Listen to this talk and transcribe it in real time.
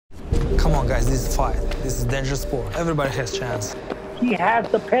Come on, guys, this is fight. This is dangerous sport. Everybody has chance. He has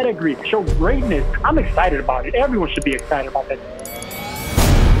the pedigree to show greatness. I'm excited about it. Everyone should be excited about that.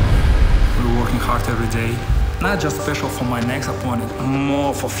 We're working hard every day. Not just special for my next opponent,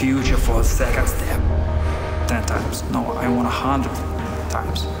 more for future, for the second step. 10 times. No, I want 100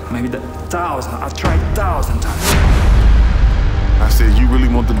 times. Maybe 1,000. I've tried 1,000 times. I said, you really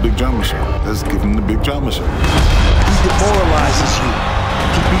want the big drama show? Let's give him the big drama show. He demoralizes you.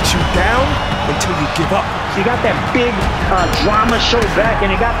 He beats you down until you give up. You got that big drama show back,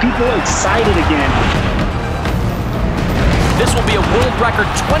 and it got people excited again. This will be a world record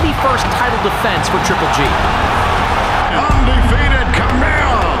 21st title defense for Triple G. Undefeated